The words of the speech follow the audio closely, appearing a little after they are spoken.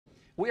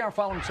We are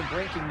following some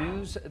breaking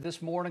news this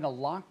morning. A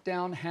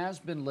lockdown has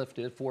been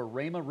lifted for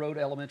Rama Road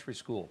Elementary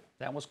School.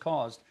 That was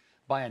caused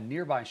by a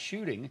nearby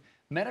shooting.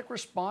 Medic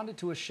responded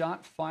to a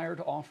shot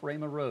fired off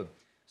Rama Road.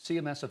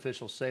 CMS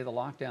officials say the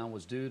lockdown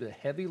was due to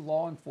heavy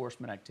law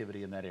enforcement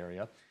activity in that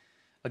area.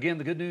 Again,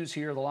 the good news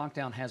here, the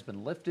lockdown has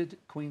been lifted.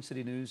 Queen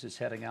City News is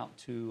heading out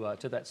to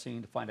that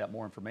scene to find out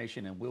more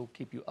information, and we'll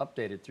keep you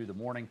updated through the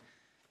morning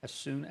as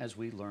soon as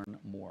we learn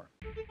more.